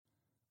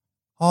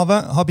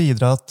Havet har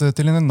bidratt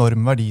til en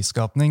enorm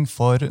verdiskapning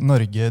for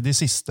Norge de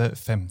siste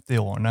 50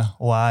 årene,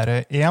 og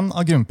en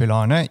av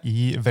grunnpilarene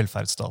i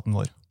velferdsstaten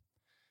vår.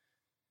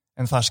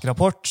 En fersk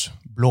rapport,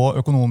 Blå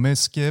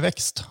økonomisk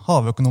vekst,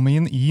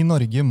 havøkonomien i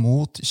Norge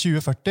mot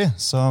 2040,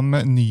 som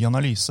Ny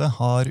Analyse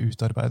har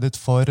utarbeidet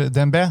for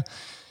DNB,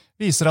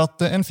 viser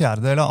at en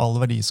fjerdedel av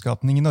all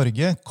verdiskapning i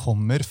Norge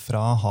kommer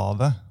fra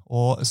havet,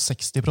 og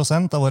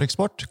 60% av vår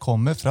eksport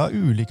kommer fra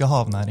ulike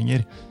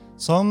havnæringer,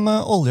 som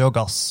olje og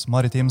gass,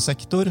 maritim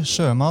sektor,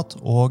 sjømat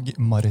og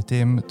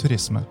maritim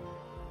turisme.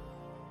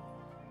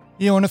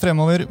 I årene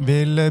fremover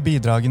vil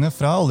bidragene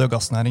fra olje- og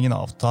gassnæringen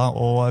avta,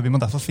 og vi må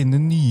derfor finne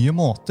nye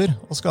måter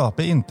å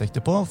skape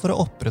inntekter på for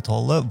å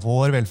opprettholde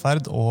vår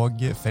velferd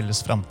og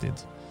felles fremtid.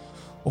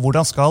 Og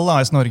hvordan skal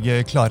AS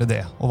Norge klare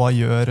det, og hva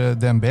gjør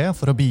DNB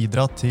for å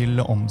bidra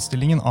til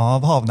omstillingen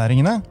av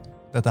havnæringene?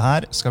 Dette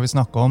her skal vi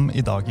snakke om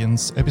i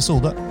dagens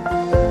episode.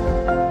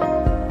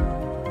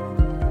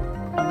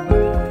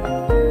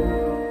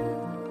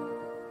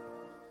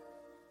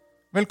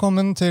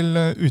 Velkommen til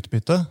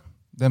Utbytte,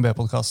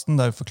 DNB-podcasten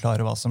der vi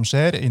forklarer hva som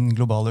skjer i den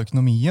globale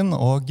økonomien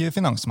og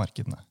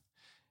finansmarkedene.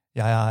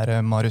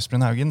 Jeg Marius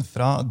Brunhaugen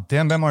fra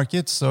DNB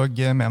Markets,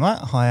 og med meg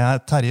har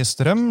jeg Terje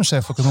Strøm,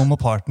 sjeføkonom og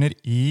partner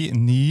i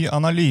Ny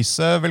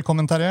Analyse.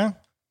 Velkommen, Terje.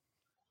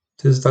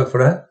 Tusen takk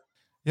for det.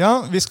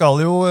 Ja, vi skal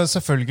jo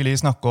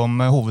selvfølgelig snakke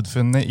om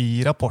hovedfunnene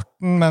i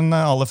rapporten, men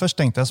aller først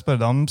tenkte jeg å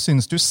spørre deg om,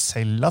 synes du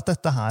selv at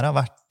dette her har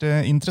vært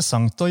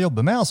interessant å jobbe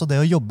med, altså det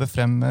å jobbe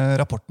frem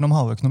rapporten om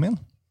havøkonomien?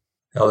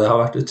 Ja, det har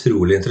vært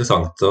utrolig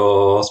interessant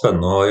og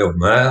spennende å jobbe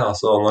med,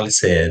 altså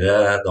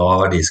analysere da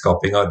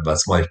verdiskaping,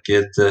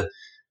 arbeidsmarked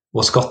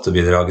og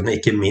skattebidragene,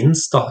 ikke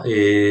minst da,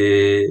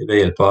 ved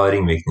hjelp av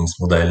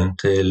ringvirkningsmodellen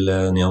til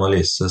Ny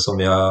Analyse som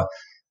vi har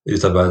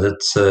utarbeidet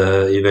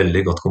i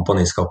veldig godt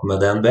kompaniskap med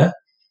DNB.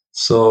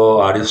 Så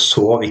er det jo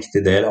så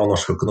viktig del av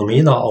norsk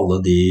økonomi, da, alle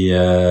de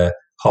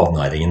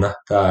havnæringene.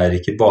 Det er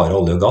ikke bare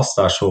olje og gass,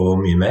 det er så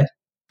mye mer.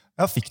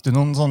 Ja, fikk du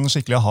noen sånne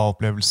skikkelige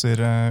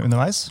aha-opplevelser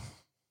underveis?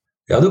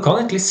 Ja, du kan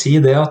egentlig si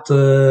det at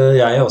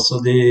jeg og også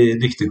de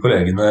dyktige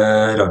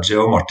kollegene Raji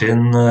og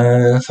Martin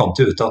fant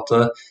ut at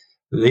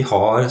vi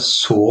har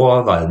så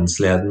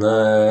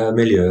verdensledende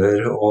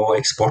miljøer og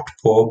eksport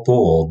på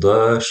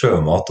både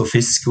sjømat og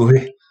fisk, hvor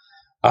vi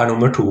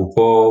nummer 2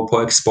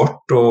 på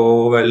eksport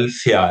og vel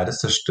 4.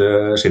 største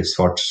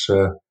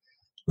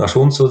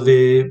skipsfartsnasjon. Så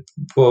vi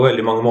på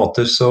veldig mange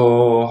måter så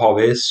har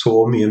vi så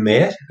mye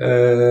mer.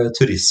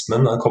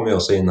 Turismen kommer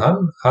jo også inn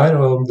her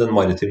og den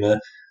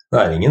maritime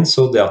næringen,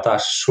 så det at det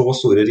er så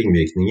store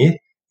ringvirkninger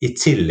i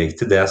tillegg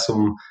til det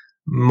som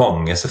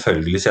mange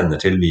selvfølgelig kjenner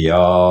til via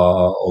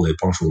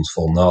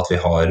oljepensjonsfondet, at vi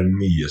har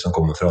mye som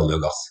kommer fra olje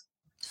og gass.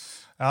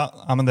 Ja,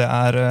 men det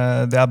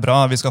er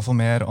bra. Vi skal få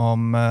mer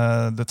om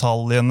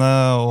detaljene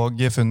og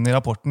funnene i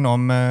rapporten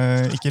om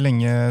ikke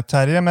lenge,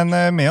 Terje, men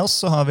med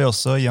oss så har vi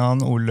også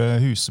Jan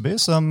Ole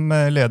Huseby, som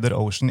leder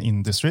Ocean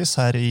Industries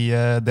her i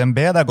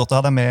DNB. Det er godt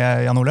å ha deg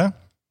med, Jan Ole.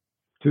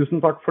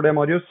 Tusen takk for det,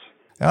 Marius.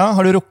 Ja,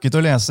 har du rukket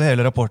å lese hele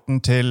rapporten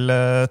til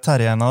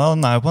Terje nå?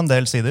 Den er jo på en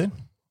del sider.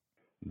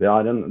 Det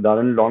er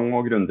en lang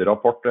og grundig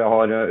rapport. Jeg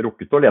har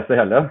rukket å lese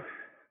hele.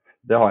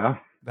 Det har jeg.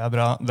 Det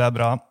er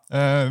bra.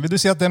 Vil du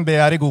si at DNB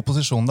er i god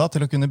posisjon da,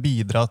 til å kunne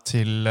bidra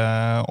til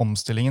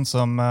omstillingen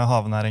som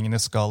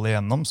havnæringene skal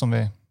igjennom, som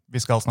vi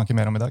skal snakke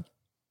mer om i dag?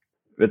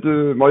 Vet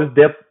du, Marius,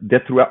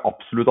 det tror jeg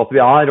absolutt at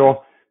vi er,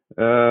 og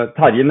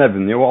Terje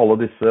nevner jo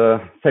alle disse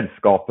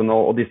selskapene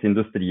og disse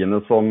industriene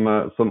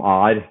som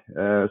er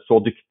så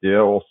dyktige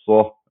og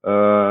også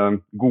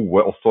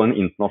gode også i en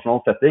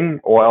internasjonal setting.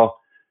 Og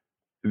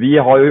vi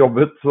har jo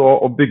jobbet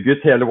og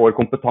bygget hele vår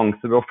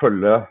kompetanse ved å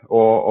følge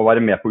og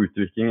være med på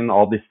utviklingen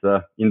av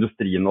disse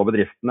industriene og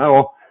bedriftene.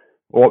 Og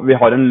vi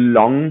har en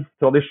lang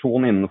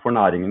tradisjon innenfor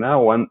næringene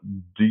og en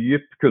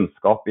dyp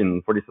kunnskap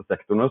innenfor disse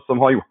sektorene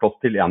som har gjort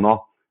oss til en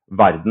av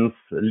verdens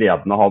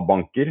ledende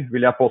havbanker,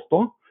 vil jeg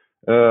påstå.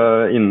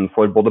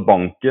 Innenfor både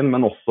banken,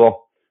 men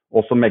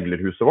også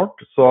meglerhuset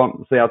vårt. Så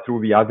jeg tror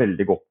vi er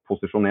veldig godt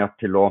posisjonert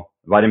til å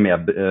være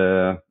med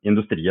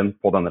industrien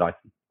på denne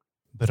reisen.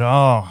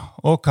 Bra.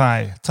 Ok.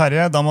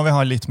 Terje, da må vi ha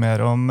litt mer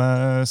om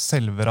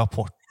selve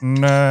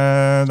rapporten.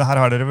 Det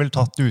her har dere vel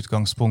tatt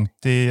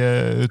utgangspunkt i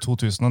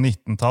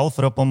 2019-tall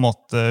for å på en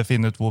måte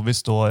finne ut hvor vi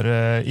står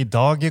i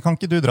dag. Kan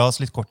ikke du dra oss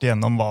litt kort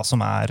igjennom hva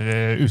som er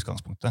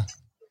utgangspunktet?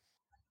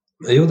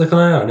 Jo, det kan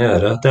jeg gjerne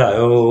gjøre. Det er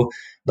jo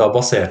da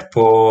basert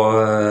på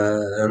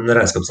en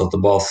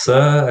regnskapsdatabase,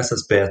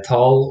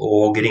 SSB-tall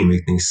og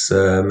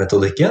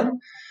ringvirkningsmetodikken.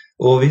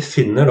 Og vi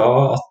finner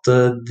da at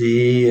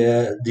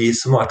de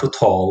som er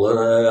totale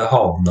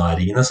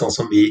havnæringene, sånn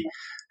som vi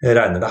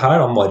regner det her,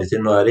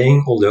 maritim næring,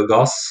 olje og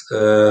gass,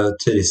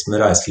 turisme,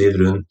 reiseliv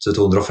rundt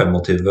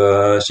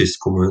 225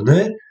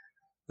 kystkommuner,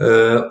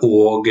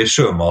 og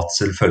sjømat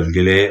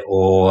selvfølgelig,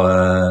 og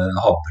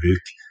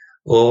havbruk.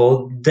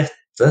 Og dette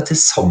til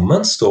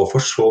sammen står for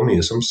så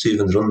mye som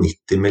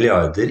 790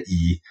 milliarder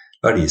i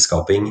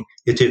verdiskaping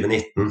i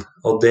 2019,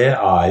 og det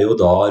er jo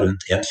da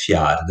rundt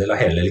 1/4 av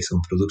hele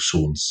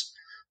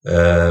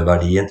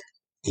produksjonsverdien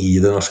i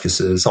det norske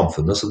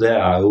samfunnet, så det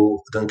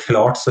jo den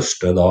klart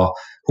største da,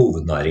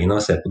 hovednæringen når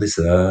vi ser på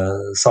disse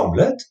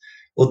samlet.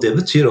 Og det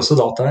betyr også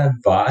da at det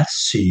hver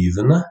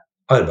 7.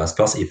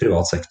 arbeidsplass i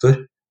privat sektor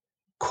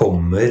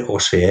kommer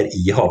og skjer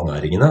i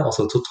havnæringene,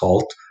 altså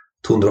totalt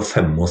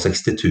 265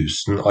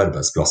 000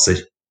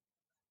 arbeidsplasser.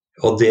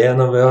 Og det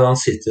når man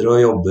sitter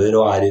og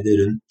jobber og i det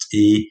rundt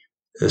i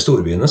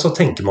storbyene, så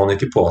tenker man jo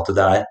ikke på at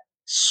det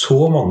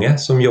så mange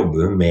som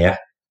jobber med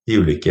de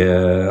ulike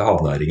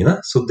havnæringene,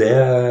 så det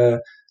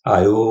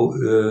jo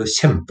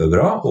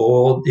kjempebra,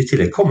 og i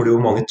tillegg kommer det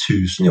jo mange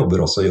tusen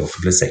jobber også i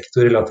offentlig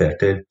sektor relatert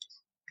til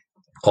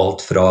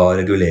alt fra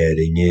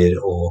reguleringer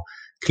og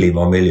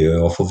klima og miljø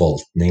og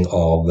forvaltning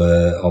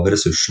av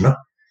ressursene.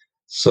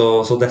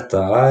 Så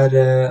dette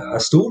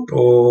stort,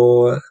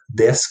 og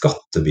det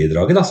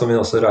skattebidraget da, som vi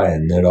også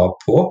regner da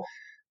på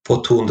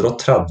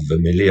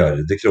 230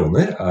 milliarder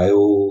kroner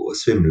jo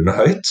svimlende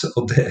høyt,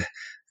 og det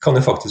kan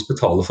jo faktisk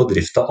betale for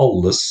drift av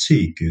alle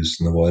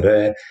sykehusene våre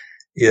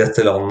i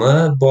dette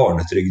landet,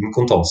 barnetrygden,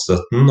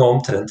 kontantstøtten og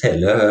omtrent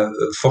hele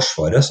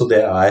forsvaret, så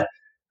det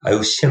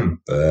jo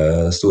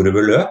kjempestore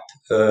beløp,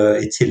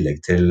 i tillegg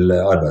til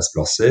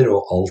arbeidsplasser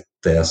og alt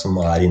det som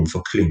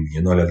innenfor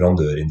klyngen og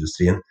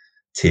leverandørindustrien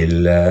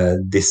til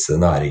disse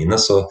næringene.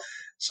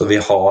 Så vi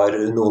har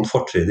noen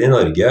fortrinn i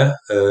Norge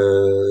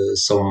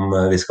som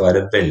vi skal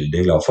være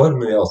veldig glad for,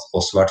 men vi har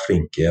også vært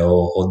flinke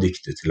og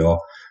dyktige til å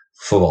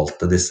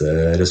forvalte disse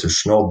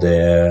ressursene, og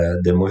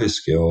det må vi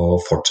huske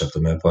å fortsette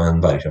med på en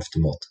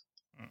bærekraftig måte.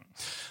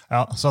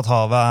 Ja, så at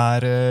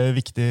havet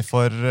viktig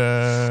for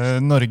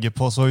Norge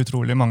på så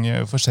utrolig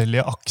mange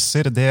forskjellige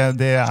akser, det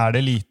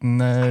det liten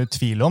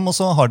tvil om. Og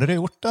så har dere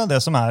gjort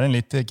det som en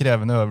litt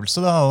krevende øvelse,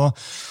 da, å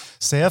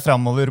se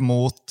fremover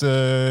mot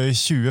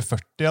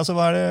 2040. Altså,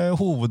 hva det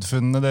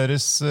hovedfunnene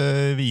deres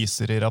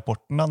viser i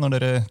rapporten da, når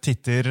dere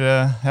titter,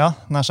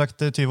 nær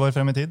sagt 20 år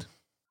frem i tid?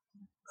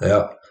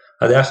 Ja,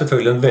 det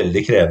selvfølgelig en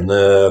veldig krevende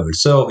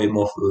øvelse, og vi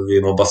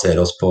må basere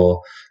oss på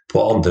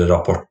andre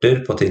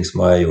rapporter, på ting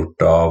som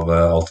gjort av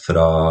alt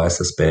fra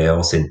SSB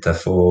og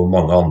Sintef og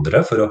mange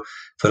andre, for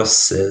å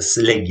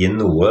legge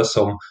inn noe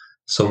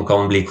som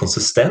kan bli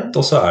konsistent,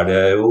 og så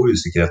det jo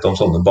usikkerhet om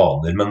sånne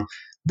baner, men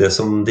det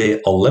som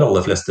de aller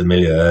fleste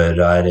miljøer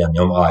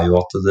enige om jo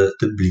at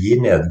det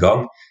blir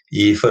nedgang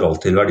i forhold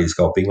til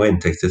verdiskaping og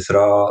inntekter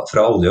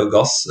fra olje og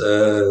gass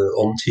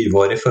om 20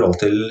 år i forhold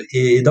til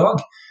i dag,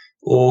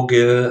 og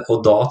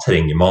da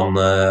trenger man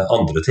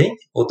andre ting,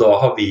 og da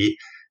har vi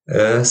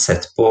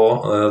sett på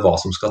hva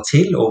som skal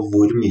til og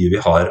hvor mye vi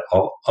har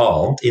av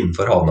annet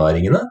innenfor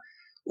havnæringene,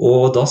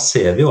 og da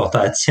ser vi jo at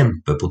det et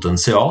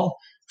kjempepotensial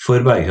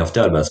for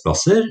bærekraftige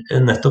arbeidsplasser,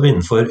 nettopp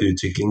innenfor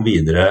utvikling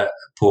videre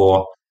på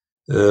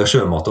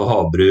sjømat og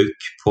havbruk,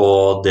 på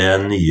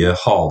den nye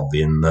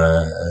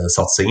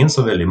havvindsatsingen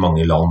som veldig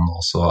mange land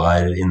også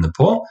inne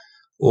på,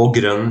 og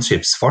grønn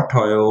skipsfart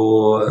har jo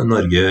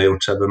Norge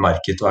gjort seg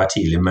bemerket og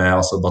tidlig med,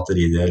 altså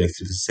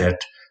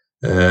batterielektrifisert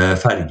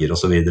ferger og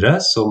så videre,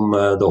 som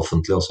det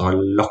offentlige også har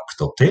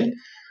lagt opp til.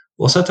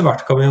 Og så etter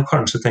hvert kan vi jo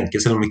kanskje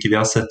tenke, selv om ikke vi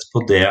har sett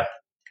på det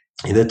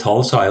i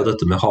detalj, så jo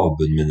dette med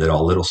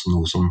havbunnmineraler også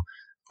noe som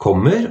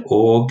kommer,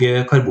 og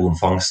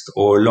karbonfangst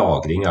og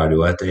lagring det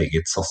jo et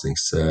eget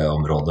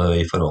satsingsområde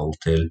i forhold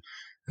til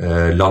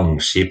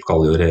Langskip,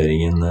 kaller jo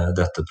regjeringen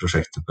dette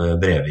prosjektet på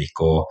Brevik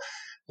og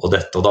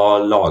dette, og da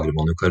lagrer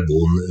man jo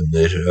karbon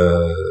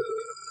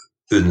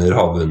under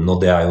havbunnen, og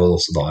det jo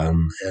også da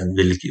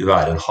vil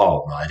være en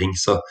havnæring.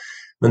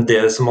 Men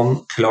det som man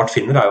klart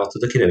finner jo at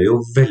det krever jo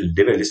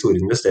veldig, veldig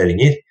store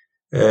investeringer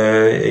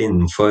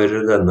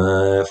innenfor denne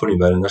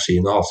fornybare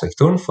energien og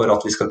havsektoren for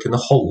at vi skal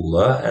kunne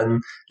holde en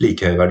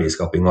like høy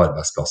verdiskaping og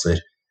arbeidsplasser.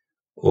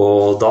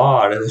 Og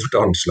da det vårt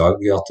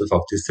anslag at det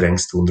faktisk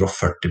trengs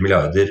 240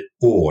 milliarder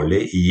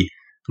årlig i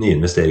nye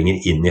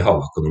investeringer inn i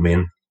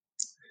havøkonomien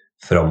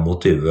fram mot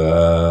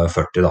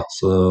 2040 da,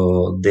 så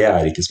det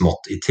ikke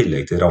smått i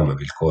tillegg til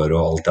rammevilkår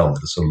og alt det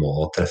andre som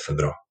må treffe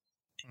bra.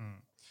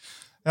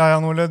 Ja,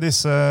 Jan Ole,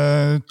 disse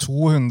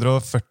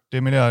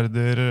 240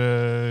 milliarder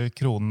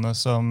kronene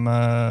som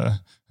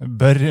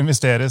bør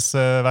investeres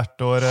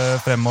hvert år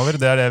fremover,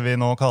 det det vi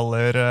nå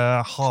kaller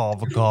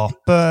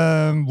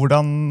havgapet.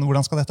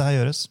 Hvordan skal dette her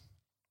gjøres?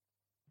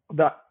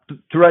 Det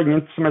tror jeg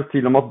ingen som helst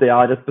tvil om at det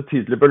et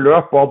betydelig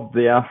beløp, og at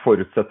det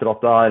forutsetter at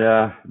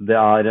det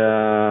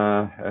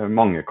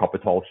mange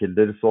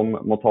kapitalkilder som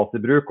må tas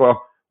i bruk.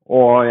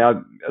 Og jeg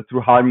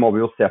tror her må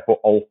vi jo se på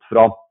alt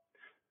fra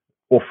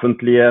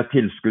offentlige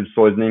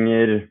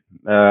tilskuddsordninger,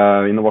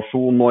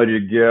 Innovasjon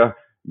Norge,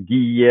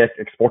 GIEK,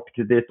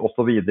 eksportkreditt og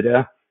så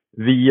videre,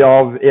 via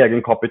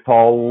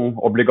egenkapitalen,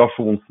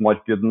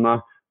 obligasjonsmarkedene,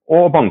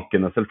 og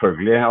bankene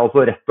selvfølgelig,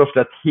 altså rett og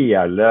slett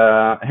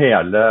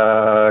hele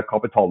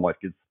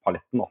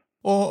kapitalmarkedspaletten da.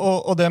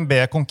 Og DNB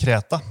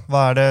konkret da,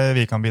 hva det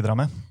vi kan bidra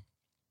med?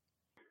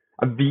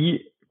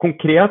 Vi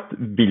konkret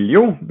vil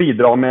jo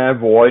bidra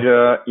med vår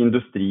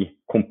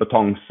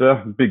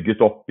industrikompetanse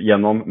bygget opp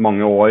gjennom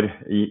mange år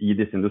i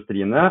disse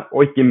industriene,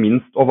 og ikke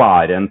minst å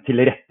være en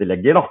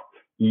tilrettelegger da,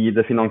 i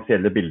det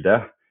finansielle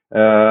bildet.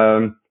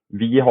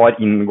 vi har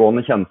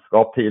inngående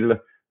kjennskap til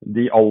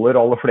de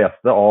aller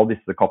fleste av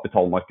disse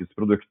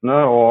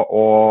kapitalmarkedsproduktene,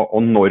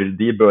 og når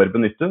de bør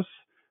benyttes.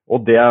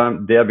 Og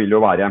det vil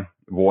jo være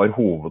vår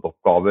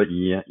hovedoppgave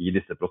i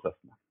disse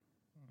prosessene.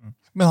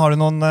 Men har du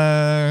noen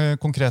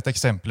konkrete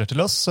eksempler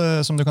til oss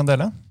som du kan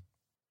dele?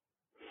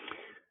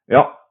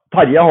 Ja,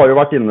 Terje har jo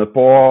vært inne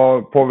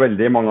på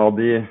veldig mange av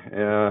de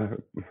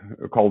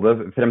kall det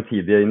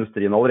fremtidige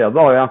industrien allerede.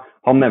 Og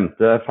han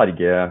nevnte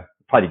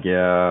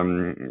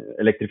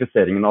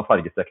elektrifiseringen av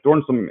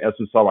fergesektoren, som jeg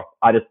synes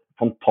er et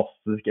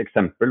fantastisk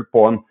eksempel på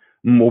en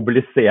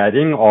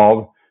mobilisering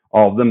av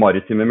det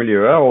maritime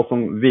miljøet, og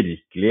som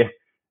virkelig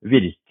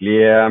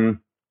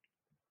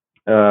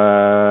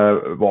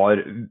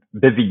var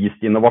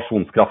bevist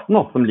innovasjonskraften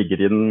som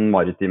ligger i den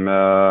maritime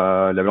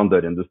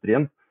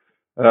leverandørindustrien.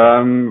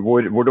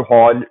 Hvor du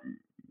har,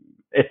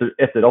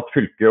 etter at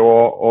fylke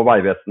og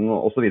veivesen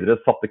og så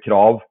videre satte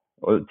krav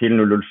til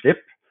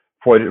nullutslipp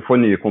for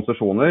nye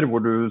konsesjoner, hvor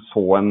du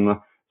så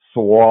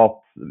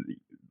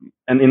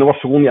en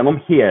innovasjon gjennom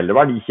hele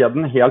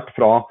verdikjeden, helt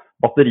fra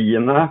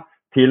batteriene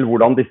til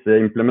hvordan disse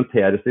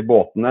implementeres i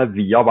båtene,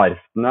 via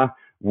verftene,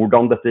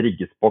 hvordan dette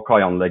rigges på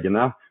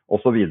kaianleggene, og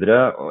så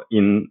videre,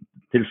 inn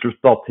til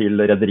slutt til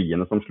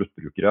rederiene som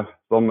sluttbrukere,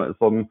 som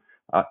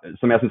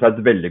jeg synes er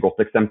et veldig godt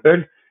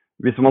eksempel.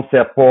 Hvis man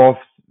ser på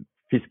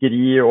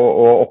fiskeri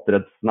og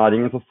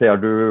oppdrettsnæringen, så ser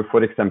du for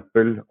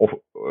eksempel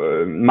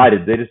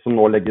merder som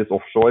nå legges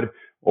offshore,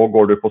 og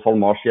går du på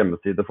SalMars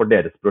hjemmeside for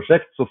deres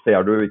prosjekt, så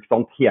ser du, ikke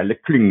sant, hele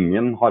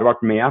klyngen har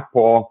vært med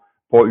på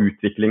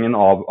utviklingen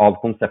av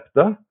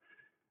konseptet.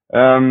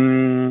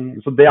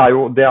 Så det er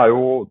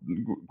jo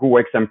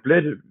gode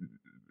eksempler.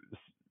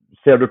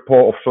 Ser du på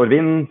offshore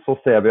vind, så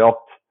ser vi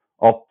at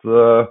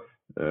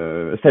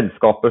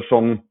selskaper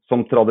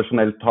som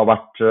tradisjonelt har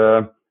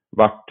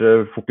vært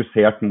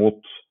fokusert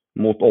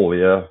mot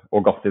olje-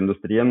 og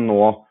gassindustrien,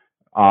 nå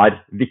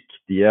er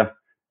viktige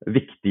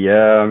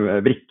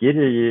brikker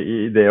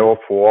i det å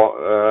få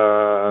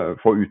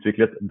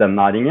utviklet den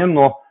næringen.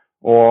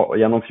 Og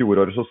gjennom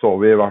fjoråret så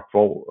vi i hvert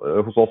fall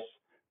hos oss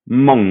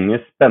mange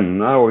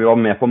spennende, og vi var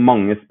med på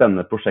mange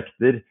spennende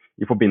prosjekter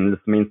i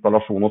forbindelse med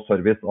installasjon og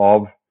service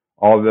av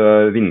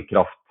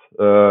vindkraft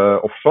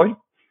offshore.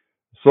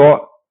 Så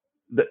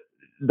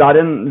det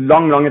er en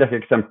lang rekke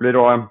eksempler,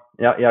 og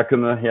jeg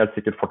kunne helt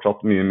sikkert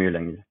fortsatt mye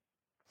lenger.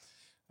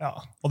 Ja,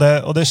 og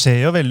det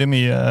skjer jo veldig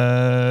mye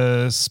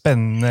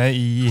spennende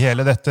i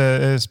hele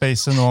dette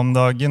spacet nå om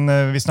dagen.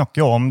 Vi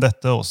snakker jo om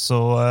dette også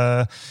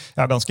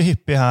ganske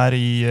hyppig her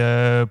i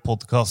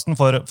podcasten,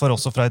 for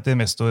også fra et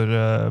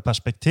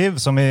investorperspektiv,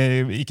 som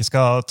vi ikke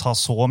skal ta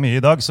så mye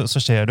i dag, så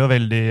skjer det jo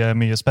veldig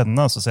mye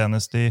spennende. Altså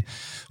senest i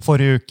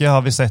forrige uke har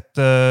vi sett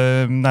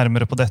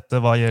nærmere på dette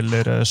hva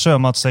gjelder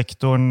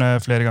sjømatsektoren.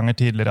 Flere ganger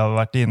tidligere har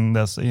vi vært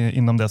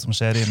innom det som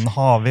skjer innen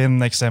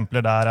havvind.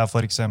 Eksempler der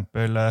for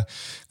eksempel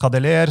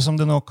Cadeler, som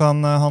du nå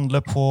kan handle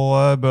på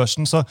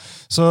børsen. Så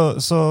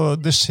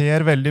det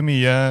skjer veldig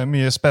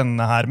mye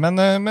spennende her.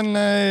 Men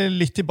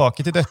litt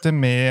tilbake til dette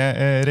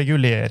med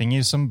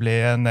reguleringer som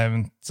ble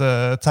nevnt.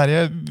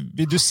 Terje,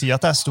 vil du si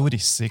at det er stor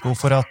risiko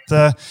for at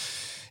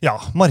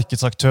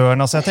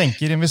markedsaktørene, altså jeg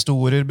tenker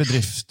investorer,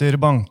 bedrifter,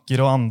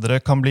 banker og andre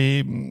kan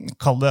bli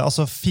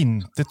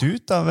fintet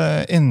ut av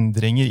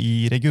endringer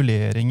i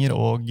reguleringer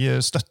og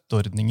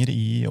støtteordninger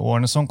i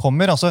årene som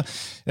kommer? Altså,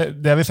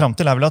 det vi frem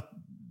til vel at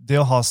det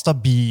å ha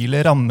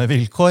stabile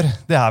rammevilkår,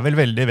 det er vel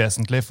veldig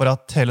vesentlig for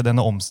at hele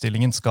denne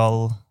omstillingen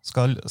skal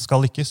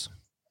lykkes?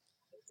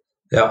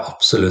 Ja,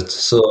 absolutt.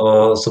 Så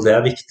det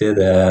er viktig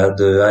det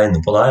du er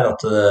inne på der,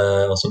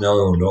 og som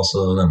Jan Ole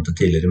også nevnte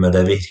tidligere med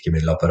det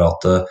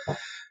virkemiddelapparatet,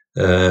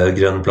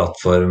 grønn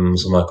plattform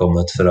som har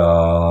kommet fra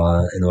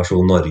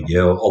Innovasjon Norge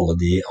og alle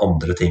de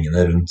andre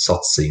tingene rundt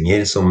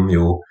satsinger som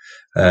jo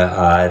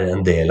er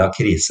en del av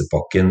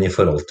krisepakken i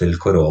forhold til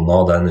korona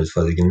og den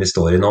utfordringen vi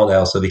står i nå. Det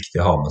er også viktig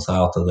å ha med seg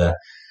at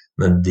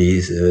med de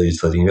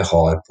utfordringene vi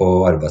har på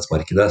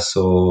arbeidsmarkedet,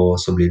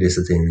 så blir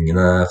disse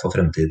tingene for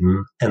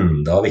fremtiden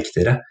enda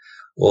viktigere.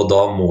 Og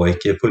da må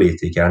ikke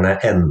politikerne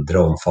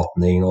endre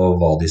omfatning og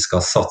hva de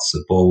skal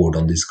satse på,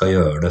 hvordan de skal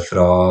gjøre det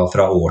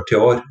fra år til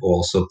år,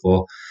 og også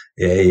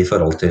i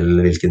forhold til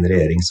hvilken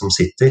regjering som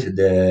sitter.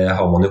 Det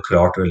har man jo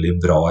klart veldig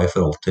bra i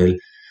forhold til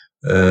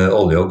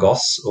olje og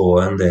gass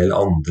og en del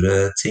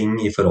andre ting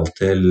i forhold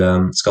til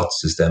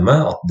skattesystemet,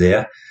 at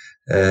det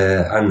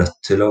er nødt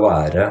til å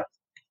være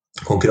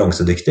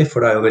konkurransedyktig,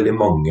 for det er jo veldig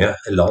mange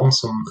land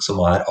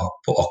som er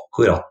på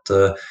akkurat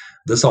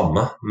det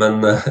samme. Men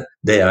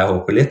det jeg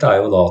håper litt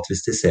er jo da at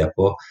hvis de ser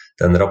på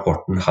den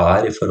rapporten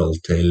her i forhold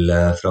til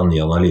fra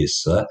Ny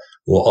Analyse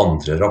og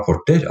andre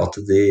rapporter, at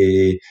de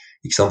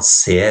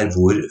ser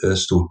hvor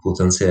stort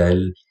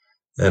potensiell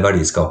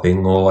verdiskaping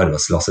og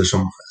arbeidsplasser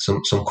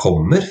som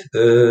kommer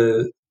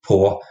på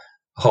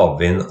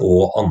havvind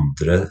og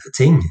andre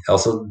ting.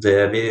 Altså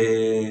det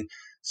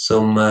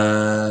som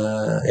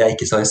jeg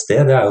ikke sa i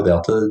sted, det er jo det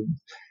at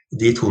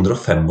de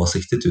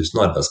 265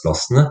 000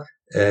 arbeidsplassene,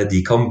 de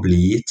kan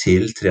bli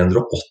til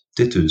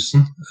 380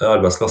 000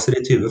 arbeidsplasser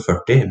i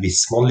 2040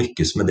 hvis man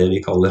lykkes med det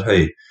vi kaller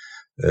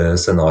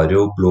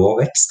scenario blå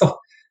vekst da,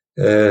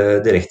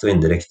 direkte og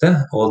indirekte,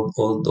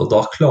 og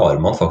da klarer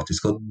man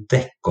faktisk å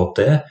dekke opp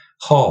det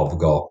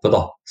havgapet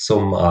da,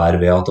 som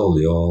ved at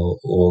olje-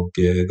 og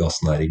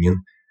gassnæringen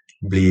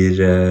blir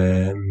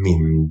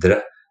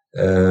mindre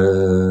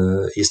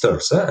i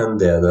størrelse enn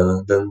det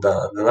den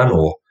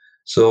nå.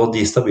 Så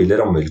de stabile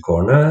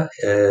rammevilkårene,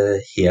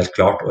 helt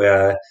klart, og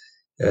jeg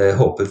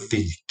håper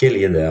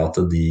virkelig det at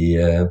de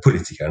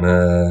politikerne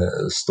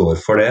står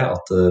for det,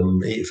 at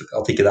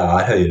ikke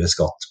det høyere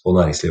skatt på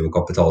næringsliv og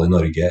kapital i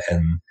Norge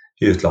enn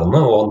i utlandet,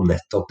 og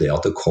nettopp det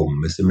at det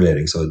kommer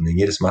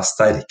stimuleringsordninger som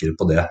sterkere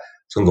på det,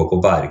 som går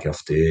på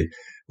bærekraftig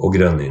og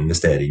grønne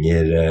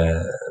investeringer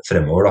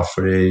fremover. Da.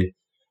 Fordi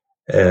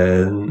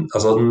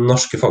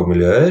norske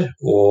fagmiljøer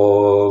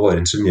og våre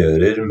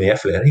ingeniører med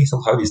flere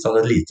har vist at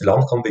et lite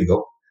land kan bygge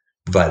opp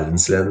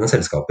verdensledende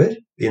selskaper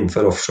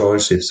innenfor offshore,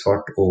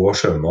 skipsfart og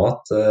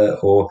sjømat,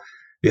 og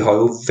vi har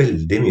jo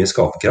veldig mye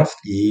skaperkraft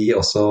i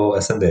også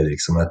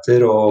SMB-virksomheter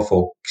og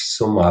folk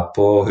som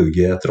på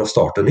hugget etter å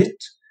starte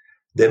nytt.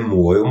 Det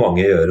må jo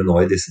mange gjøre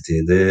nå i disse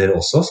tider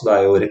også, så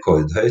det jo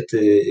rekordhøyt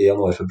i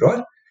januar-februar.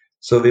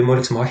 Så vi må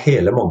liksom ha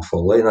hele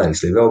mangfoldet i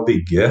næringslivet og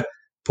bygge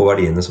på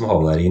verdiene som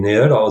havnæringene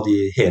gjør, da, og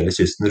hele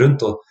kysten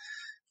rundt, og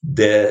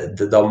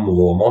da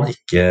må man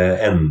ikke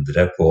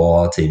endre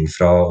på ting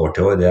fra år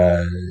til år. Det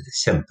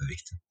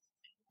kjempeviktig.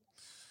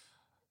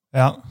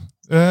 Ja,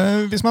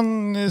 hvis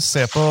man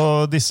ser på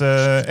disse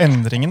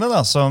endringene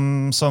da,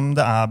 som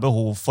det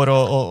behov for,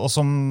 og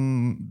som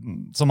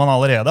man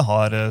allerede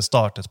har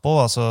startet på,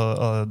 altså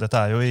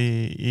dette jo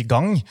i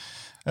gang,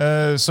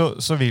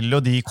 så vil jo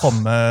de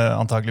komme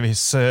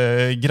antageligvis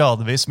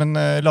gradvis, men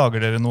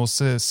lager dere noe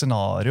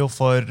scenario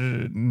for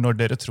når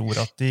dere tror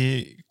at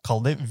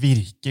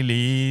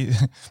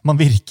man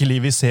virkelig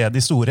vil se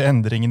de store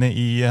endringene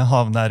i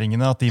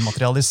havnæringene, at de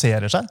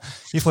materialiserer seg,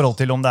 i forhold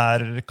til om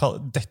det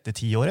dette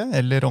 10-året,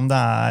 eller om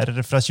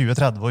det fra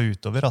 2030 og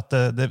utover, at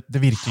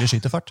det virkelig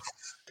skyter fart?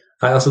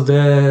 Nei, altså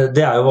det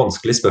jo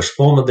vanskelig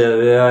spørsmål, men det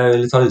jeg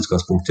vil ta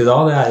utgangspunkt i da,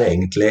 det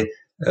egentlig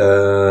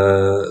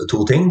to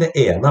ting. Det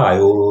ene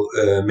jo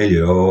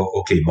miljø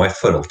og klima i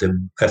forhold til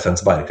FNs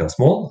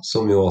bærekraftsmål,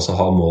 som jo også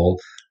har mål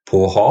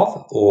på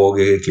hav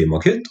og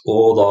klimakutt,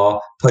 og da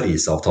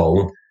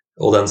Parisavtalen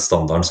og den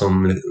standarden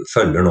som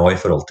følger nå i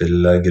forhold til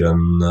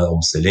grønn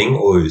omstilling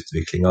og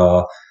utvikling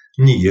av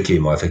nye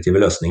klimaeffektive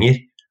løsninger.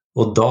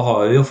 Og da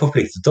har vi jo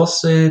forpliktet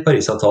oss i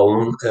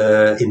Parisavtalen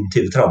innen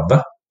 2030,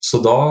 så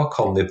da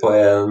kan vi på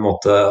en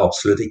måte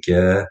absolutt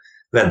ikke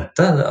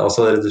vente,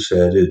 altså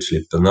redusere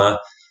utslippene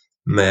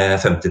med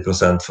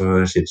 50%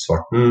 for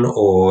skipsfarten,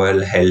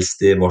 og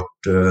helst i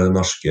vårt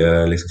norske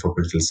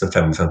forpliktelse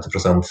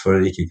 55%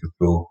 for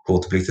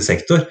ikke-kvotepliktig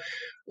sektor.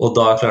 Og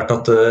da klart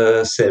at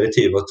ser vi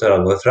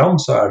 20-30 år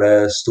fram, så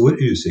det stor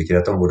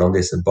usikkerhet om hvordan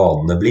disse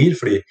banene blir,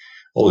 fordi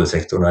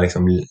oljesektoren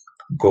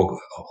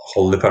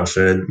holder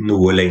kanskje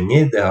noe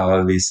lenger. Det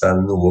har vist seg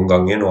noen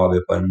ganger. Nå har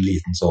vi på en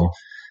liten sånn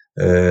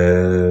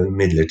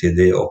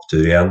midlertidig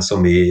opptur igjen,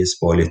 som vi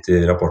spår litt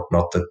i rapporten,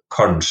 at det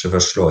kanskje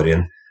først slår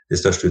inn de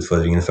største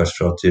utfordringene først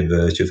fra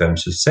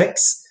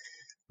 2025-2026.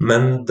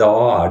 Men da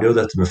det jo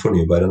dette med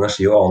fornybar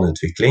energi og annen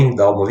utvikling.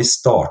 Da må vi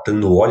starte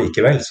nå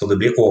likevel, så det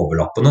blir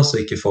overlappende,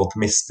 så ikke folk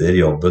mister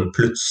jobben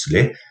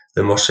plutselig.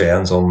 Det må skje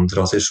en sånn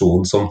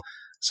transisjon som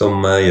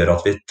gjør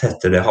at vi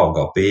tetter det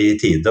havgapet i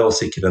tide og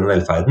sikrer den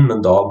velferden, men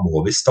da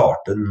må vi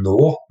starte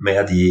nå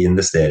med de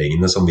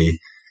investeringene som vi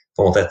på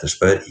en måte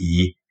etterspør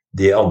i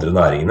de andre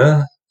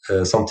næringene,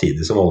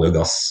 samtidig som olje og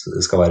gass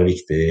skal være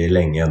viktig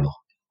lenge ennå.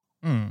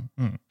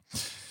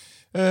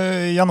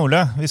 Jan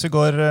Ole, hvis vi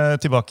går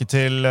tilbake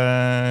til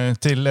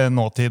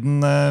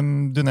nåtiden.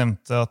 Du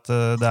nevnte at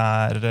det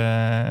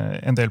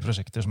en del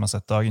prosjekter som har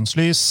sett dagens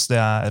lys. Det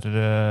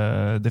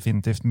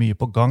definitivt mye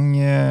på gang.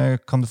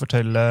 Kan du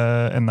fortelle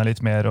enda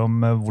litt mer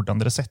om hvordan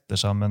dere setter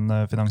sammen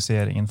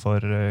finansieringen for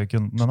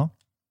kundene nå?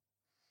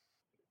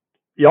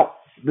 Ja,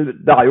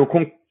 det jo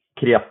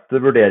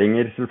konkrete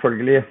vurderinger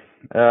selvfølgelig.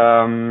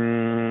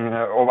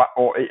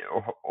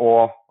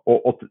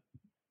 Og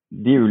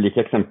de ulike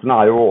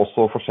eksemplene jo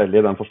også forskjellige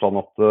i den forstand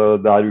at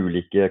det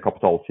ulike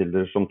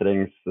kapitalkilder som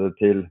trengs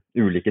til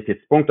ulike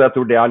tidspunkt. Og jeg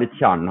tror det litt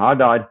kjernen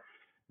her.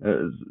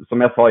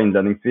 Som jeg sa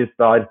innledningsvis,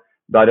 det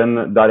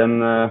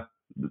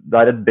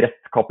et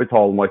bredt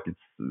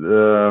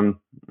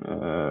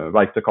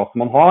kapitalmarkedsverktøykasse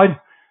man har,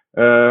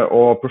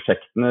 og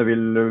prosjektene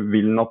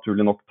vil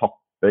naturlig nok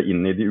tappe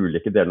inn i de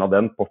ulike delene av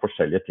den på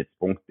forskjellige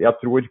tidspunkt. Jeg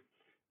tror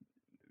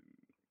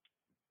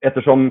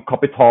ettersom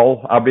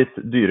kapital blitt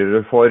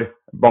dyrere for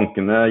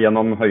bankene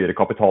gjennom høyere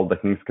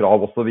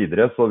kapitaldekningskrav og så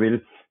videre, så vil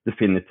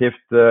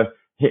definitivt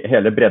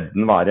hele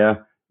bredden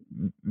være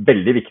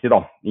veldig viktig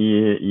da,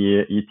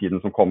 i tiden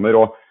som kommer.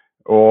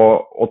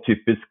 Og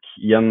typisk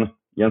i en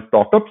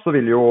startup så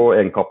vil jo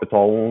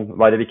egenkapitalen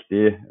være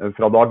viktig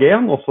fra dag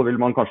 1, og så vil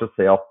man kanskje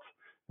se at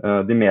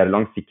de mer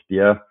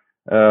langsiktige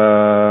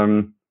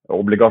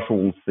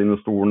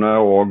obligasjonsinvestorene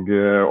og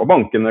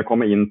bankene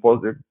kommer inn på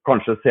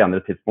kanskje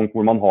senere tidspunkt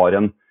hvor man har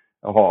en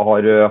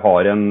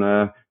har en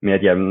mer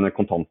jevn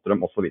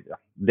kontantstrøm og så videre.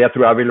 Det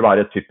tror jeg vil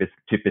være et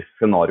typisk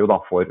scenario da,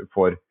 for i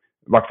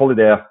hvert fall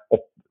der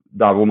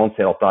hvor man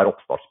ser at det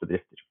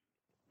oppstartsbedrifter.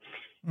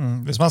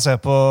 Hvis man ser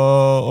på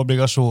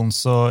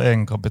obligasjons- og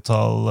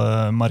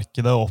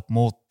egenkapitalmarkedet opp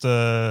mot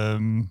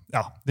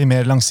de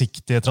mer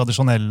langsiktige,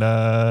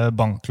 tradisjonelle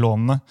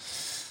banklånene,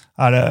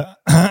 er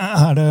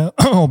det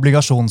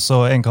obligasjons-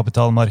 og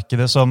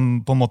egenkapitalmarkedet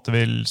som på en måte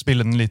vil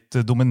spille den litt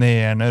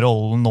dominerende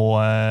rollen nå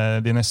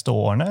de neste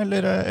årene,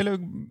 eller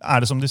er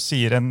det som du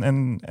sier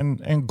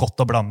en godt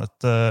og blandet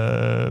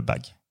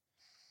bag?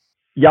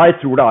 Jeg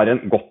tror det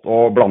en godt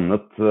og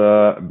blandet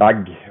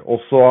bag,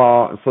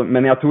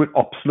 men jeg tror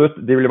absolutt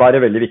de vil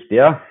være veldig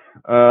viktige,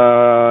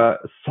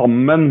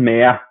 sammen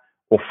med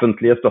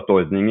offentlige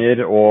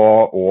støtteordninger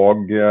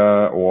og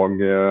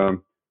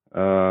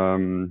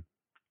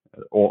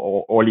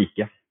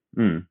like.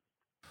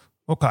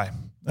 Ok.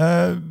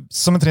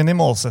 Som et trinn i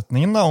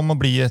målsetningen da, om å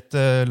bli et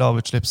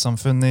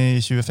lavutslippssamfunn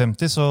i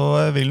 2050, så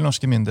vil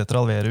norske myndigheter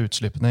halvere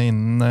utslippene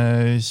innen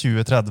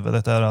 2030.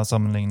 Dette da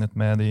sammenlignet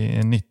med de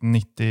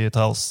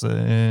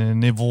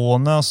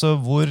 1990-tallsnivåene. Altså,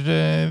 hvor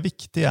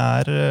viktig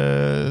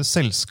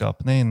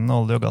selskapene innen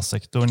olje- og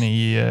gassektoren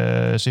i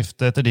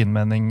skiftet, etter din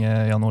mening,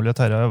 Jan Ole?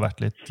 Terje har jo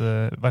vært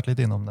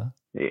litt innom det.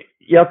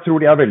 Jeg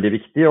tror de veldig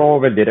viktige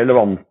og veldig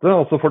relevante.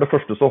 Altså for det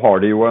første så har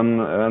de jo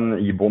en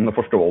iboende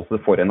forståelse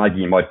for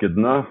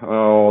energimarkedene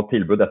og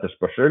tilbud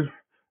etterspørsel.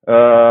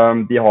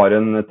 De har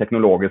en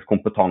teknologisk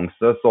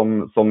kompetanse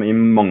som i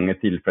mange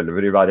tilfeller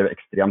vil være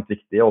ekstremt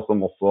viktig, og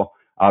som også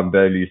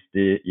belyst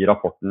i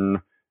rapporten.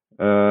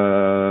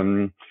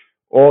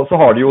 Og så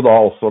har de jo da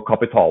også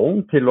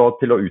kapitalen til å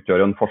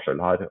utgjøre en forskjell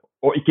her.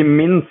 Og ikke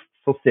minst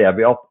så ser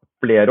vi at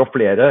flere og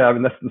flere, jeg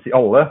vil nesten si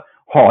alle,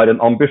 har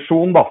en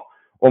ambisjon da,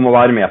 om å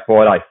være med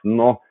på reisen,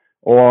 og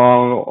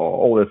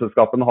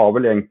oljeselskapene har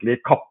vel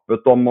egentlig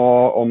kappet om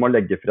å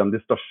legge frem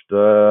de største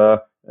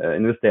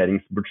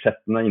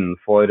investeringsbudsjettene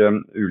innenfor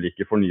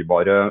ulike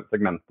fornybare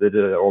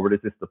segmenter over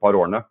de siste par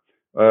årene.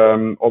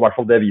 Og i hvert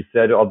fall det vi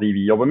ser av de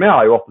vi jobber med,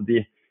 jo at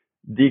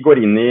de går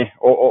inn i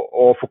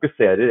og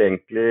fokuserer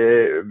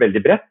egentlig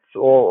veldig bredt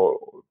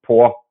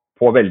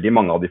på veldig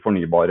mange av de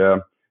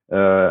fornybare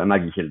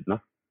energikildene.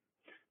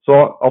 Så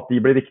at de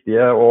blir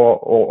viktige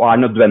og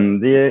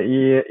nødvendige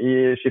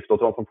i skifte-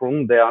 og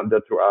transformasjonen,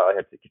 det tror jeg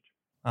helt sikkert.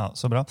 Ja,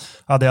 så bra.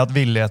 Ja, det at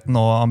villigheten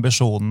og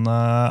ambisjonen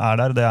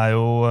der, det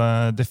jo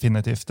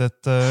definitivt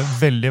et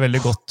veldig,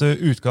 veldig godt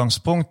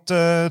utgangspunkt.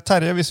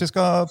 Terje, hvis vi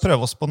skal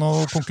prøve oss på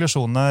noen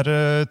konklusjoner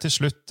til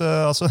slutt,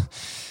 altså,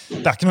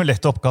 det ikke noe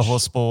lett oppgave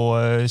å spå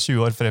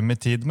 20 år frem i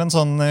tid, men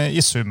sånn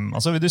i sum,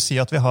 altså, vil du si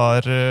at vi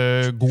har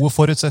gode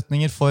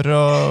forutsetninger for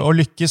å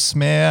lykkes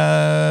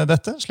med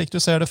dette, slik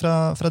du ser det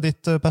fra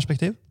ditt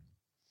perspektiv?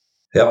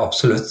 Ja,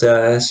 absolutt.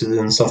 Jeg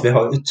synes at vi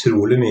har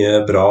utrolig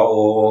mye bra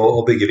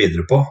å bygge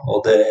videre på,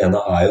 og det ene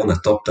jo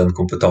nettopp den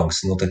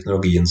kompetansen og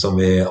teknologien som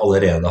vi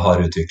allerede har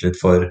utviklet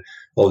for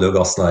olje- og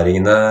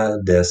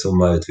gassnæringene, det som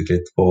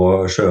utviklet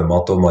på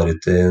sjømat og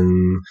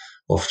maritim,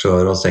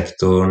 offshore og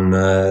sektoren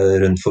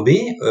rundt forbi.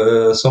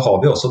 Så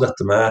har vi også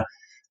dette med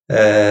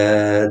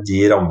de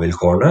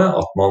rammevilkårene,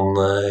 at man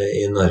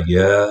i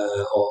Norge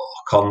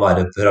kan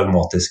være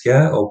pragmatiske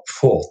og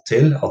få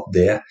til at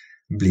det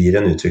blir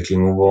en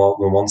utvikling hvor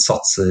man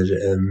satser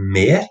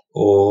mer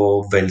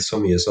og vel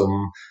så mye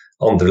som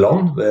andre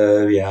land.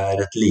 Vi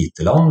et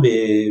lite land,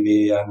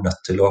 vi nødt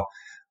til å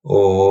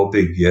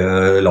bygge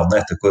landet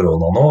etter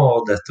korona nå,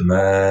 og dette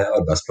med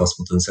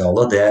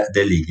arbeidsplasspotensialet,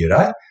 det ligger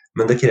der,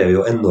 men det krever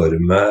jo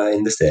enorme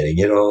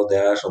investeringer, og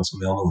det sånn som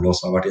Jan Ole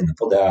også har vært inne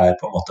på, det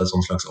på en måte et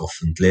sånn slags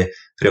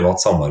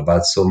offentlig-privat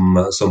samarbeid som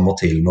må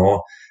til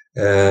nå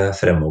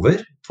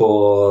fremover på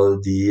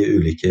de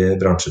ulike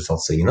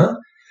bransjesatsingene.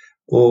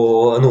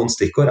 Og noen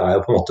stikkord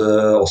jo på en måte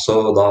også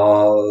da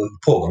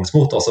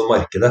pågangsmot, altså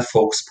markedet,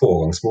 folks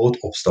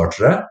pågangsmot,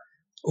 oppstartere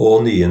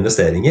og nye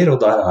investeringer,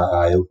 og der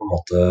jo på en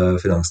måte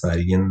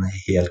finansnæringen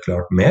helt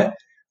klart med.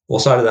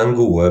 Og så det den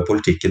gode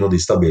politikken og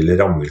de stabile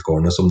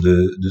rammevilkårene som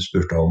du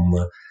spurte om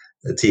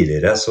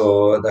tidligere,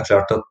 så det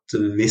klart at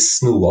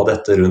hvis noe av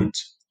dette rundt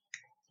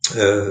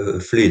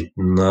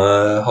flytende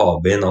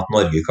havvind, at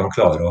Norge kan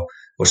klare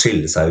å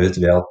skille seg ut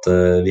ved at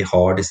vi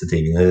har disse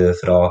tingene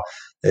fra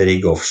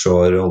rigg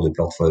offshore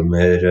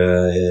oljeplattformer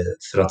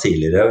fra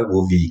tidligere,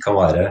 hvor vi kan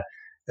være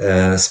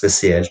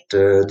spesielt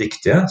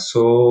dyktige, så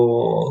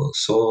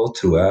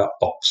tror jeg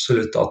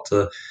absolutt at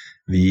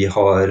vi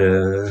har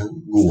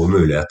gode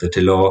muligheter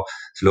til å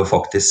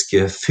faktisk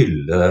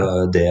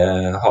fylle det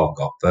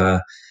havgapet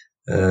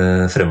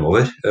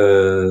fremover.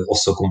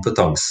 Også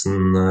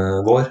kompetansen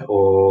vår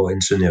og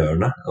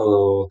ingeniørene.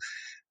 Og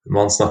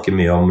man snakker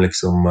mye om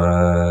liksom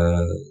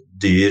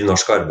dyr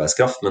norsk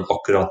arbeidskraft, men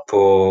akkurat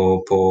på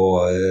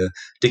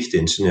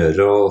dyktige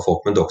ingeniører og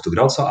folk med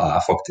doktorgrad så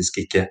faktisk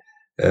ikke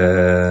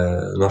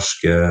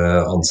norske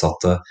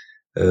ansatte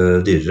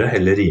dyrere,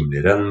 heller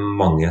rimeligere enn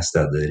mange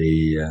steder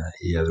i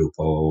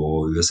Europa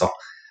og USA.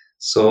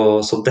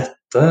 Så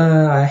dette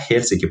jeg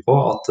helt sikker på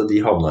at de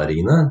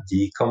havnæringene,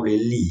 de kan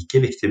bli like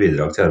viktige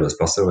bidrag til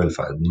arbeidsplasser og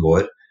velferden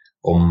vår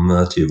om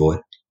 20 år.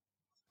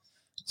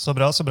 Så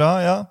bra, så bra.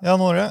 Ja,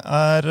 Jan Åre,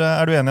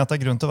 er du enig I at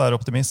det grunn til å være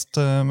optimist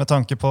med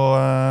tanke på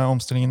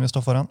omstillingen vi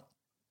står foran?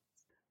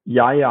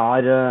 Jeg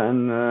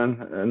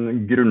en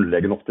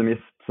grunnleggende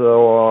optimist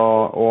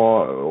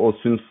og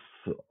synes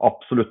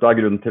absolutt det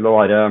grunn til å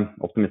være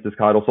optimistisk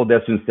her også.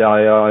 Det synes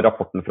jeg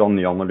rapporten fra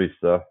Ny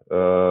Analyse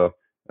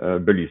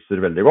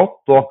belyser veldig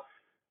godt.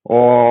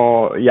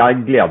 Og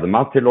jeg gleder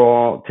meg til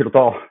å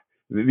ta.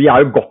 Vi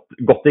jo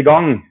godt I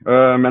gang,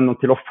 men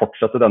til å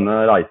fortsette denne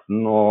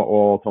reisen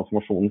og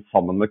transformasjonen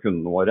sammen med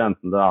kundene våre,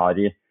 enten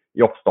det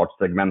I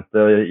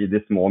oppstartssegmentet I de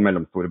små og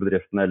mellomstore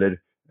bedriftene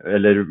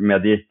eller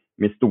med de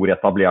store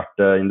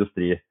etablerte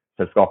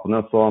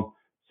industriselskapene, så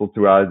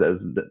tror jeg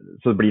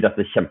så blir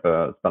dette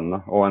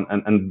kjempespennende og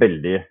en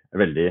veldig,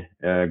 veldig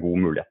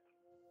god mulighet.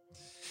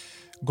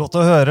 Godt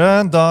å høre.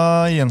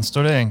 Da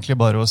gjenstår det egentlig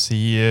bare å si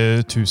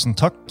tusen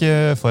takk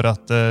for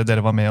at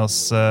dere var med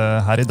oss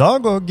her I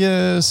dag, og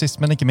sist,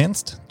 men ikke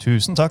minst,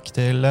 tusen takk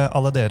til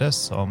alle dere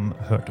som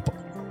hørte på.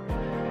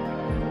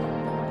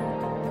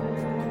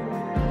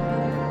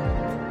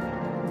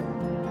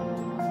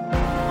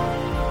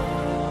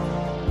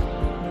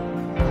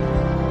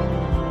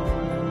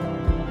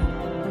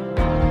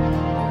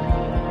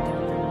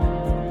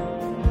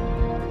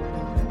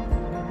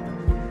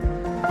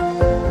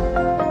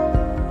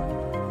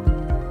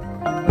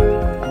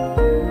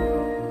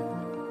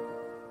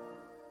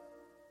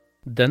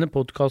 Denne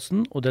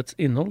podcasten og dets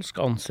innhold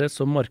skal anses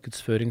som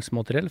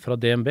markedsføringsmateriell fra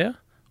DNB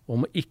og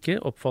må ikke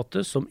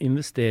oppfattes som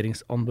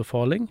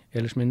investeringsanbefaling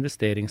eller som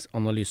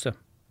investeringsanalyse.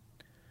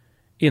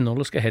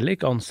 Innholdet skal heller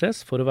ikke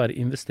anses for å være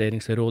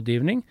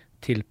investeringsrådgivning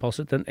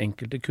tilpasset den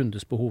enkelte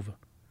kundes behov.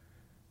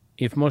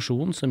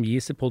 Informasjonen som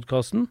gis I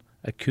podcasten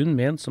kun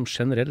ment som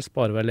generell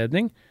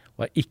spareveiledning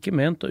og ikke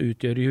ment å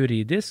utgjøre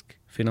juridisk,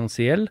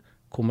 finansiell,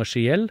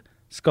 kommersiell,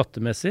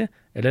 skattemessig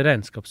eller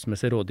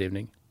regnskapsmessig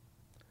rådgivning.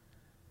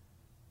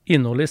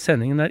 Innholdet I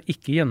sendingen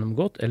ikke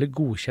gjennomgått eller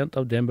godkjent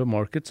av DNB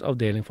Markets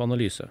avdeling for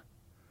analyse.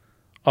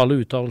 Alle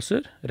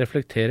uttalelser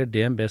reflekterer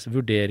DNBs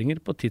vurderinger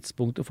på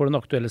tidspunktet for den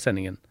aktuelle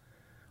sendingen,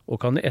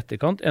 og kan I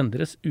etterkant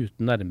endres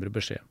uten nærmere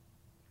beskjed.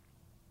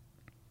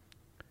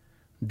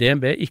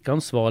 DNB ikke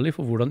ansvarlig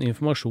for hvordan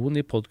informasjon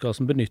I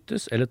podcasten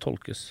benyttes eller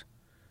tolkes.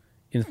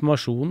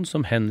 Informasjonen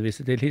som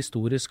henviser til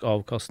historisk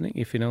avkastning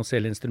I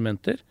finansielle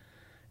instrumenter,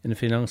 en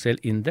finansiell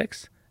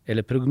indeks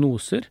eller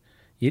prognoser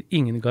gir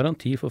ingen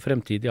garanti for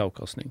fremtidig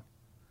avkastning.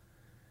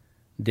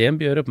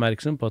 DNB gjør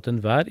oppmerksom på at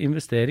enhver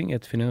investering I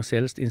et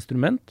finansielt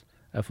instrument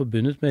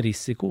forbundet med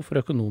risiko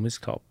for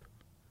økonomisk tap.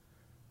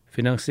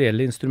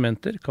 Finansielle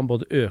instrumenter kan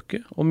både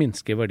øke og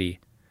minske verdi,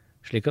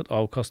 slik at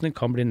avkastning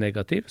kan bli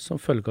negativ som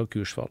følge av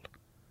kursfall.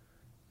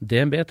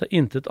 DNB tar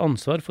intet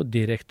ansvar for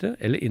direkte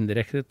eller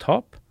indirekte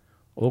tap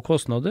og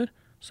kostnader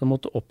som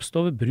måtte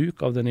oppstå ved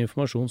bruk av den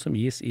informasjon som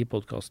gis I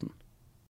podcasten.